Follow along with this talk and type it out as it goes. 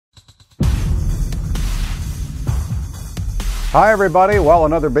Hi everybody. Well,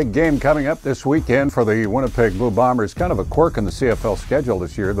 another big game coming up this weekend for the Winnipeg Blue Bombers. Kind of a quirk in the CFL schedule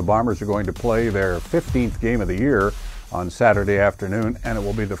this year. The Bombers are going to play their 15th game of the year on Saturday afternoon, and it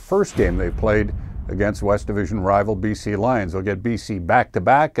will be the first game they've played against West Division rival BC Lions. They'll get BC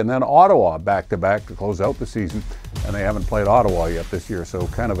back-to-back and then Ottawa back-to-back to close out the season, and they haven't played Ottawa yet this year, so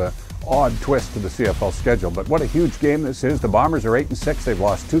kind of a odd twist to the CFL schedule. But what a huge game this is. The Bombers are 8-6. They've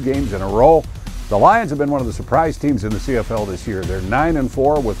lost 2 games in a row. The Lions have been one of the surprise teams in the CFL this year. They're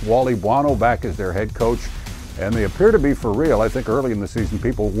 9-4 with Wally Buono back as their head coach, and they appear to be for real. I think early in the season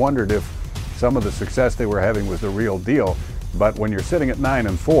people wondered if some of the success they were having was the real deal. But when you're sitting at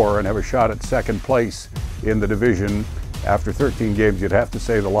 9-4 and have a shot at second place in the division after 13 games, you'd have to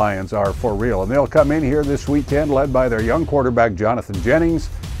say the Lions are for real. And they'll come in here this weekend led by their young quarterback Jonathan Jennings,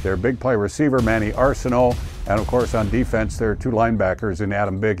 their big play receiver Manny Arsenault, and of course on defense their 2 linebackers in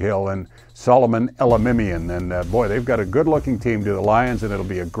Adam Bighill and Solomon Elamimian. And boy, they've got a good-looking team to the Lions, and it'll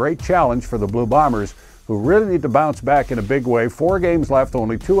be a great challenge for the Blue Bombers, who really need to bounce back in a big way. 4 games left,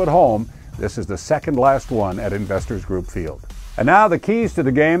 only 2 at home. This is the second last one at Investors Group Field. And now the keys to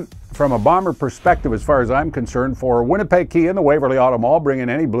the game from a Bomber perspective, as far as I'm concerned. For Winnipeg Key in the Waverly Auto Mall, bring in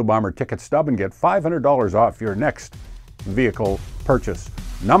any Blue Bomber ticket stub and get $500 off your next vehicle purchase.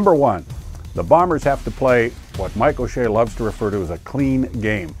 Number 1, the Bombers have to play what Mike O'Shea loves to refer to as a clean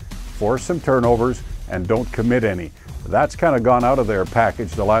game. Force some turnovers and don't commit any. That's kind of gone out of their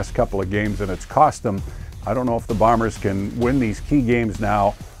package the last couple of games, and it's cost them. I don't know if the Bombers can win these key games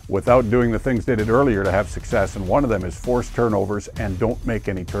now without doing the things they did earlier to have success, and one of them is force turnovers and don't make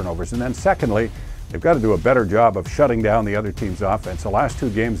any turnovers. And then secondly, they've got to do a better job of shutting down the other team's offense. The last 2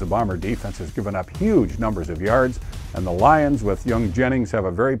 games, the Bomber defense has given up huge numbers of yards, and the Lions with young Jennings have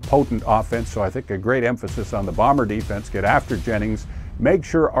a very potent offense, so I think a great emphasis on the Bomber defense. Get after Jennings. Make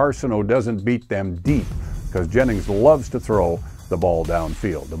sure Arsenault doesn't beat them deep, because Jennings loves to throw the ball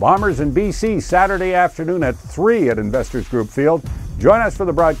downfield. The Bombers in BC Saturday afternoon at 3 at Investors Group Field. Join us for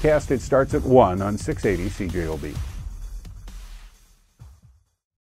the broadcast. It starts at 1 on 680 CJOB.